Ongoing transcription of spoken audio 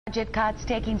Budget cuts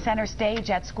taking center stage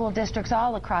at school districts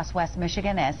all across West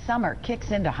Michigan as summer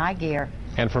kicks into high gear.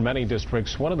 And for many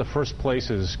districts, one of the first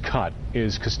places cut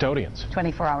is custodians.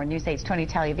 24-hour News 8's Tony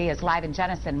Televy is live in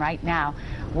Jenison right now,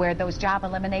 where those job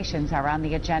eliminations are on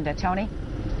the agenda. Tony?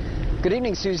 Good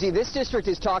evening, Susie. This district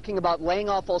is talking about laying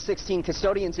off all 16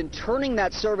 custodians and turning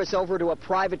that service over to a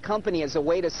private company as a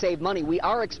way to save money. We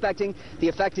are expecting the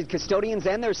affected custodians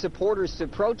and their supporters to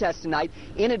protest tonight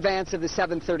in advance of the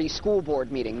 7:30 school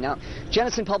board meeting. Now,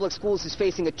 Jenison Public Schools is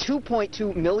facing a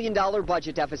 $2.2 million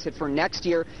budget deficit for next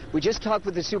year. We just talked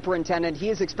with the superintendent.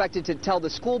 He is expected to tell the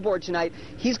school board tonight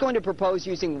he's going to propose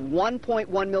using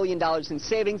 $1.1 million in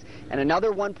savings and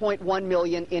another $1.1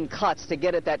 million in cuts to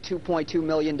get at that $2.2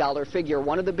 million figure.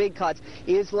 One of the big cuts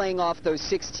is laying off those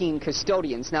 16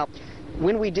 custodians. Now,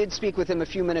 when we did speak with him a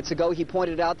few minutes ago, he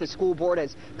pointed out the school board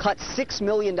has cut $6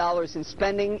 million in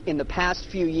spending in the past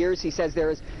few years. He says there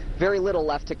is very little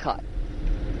left to cut.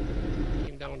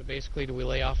 Came down to basically, do we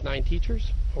lay off 9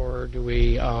 teachers, or do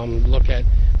we look at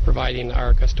providing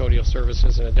our custodial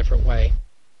services in a different way?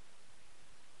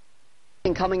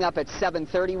 Coming up at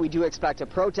 7:30, we do expect a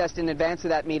protest in advance of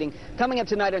that meeting. Coming up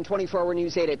tonight on 24-hour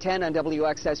News 8 at 10 on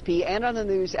WXSP and on the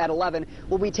news at 11,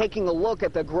 we'll be taking a look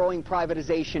at the growing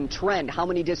privatization trend. How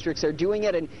many districts are doing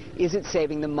it, and is it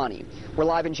saving them money? We're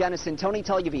live in Jenison. Tony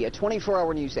Televy at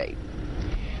 24-hour News 8.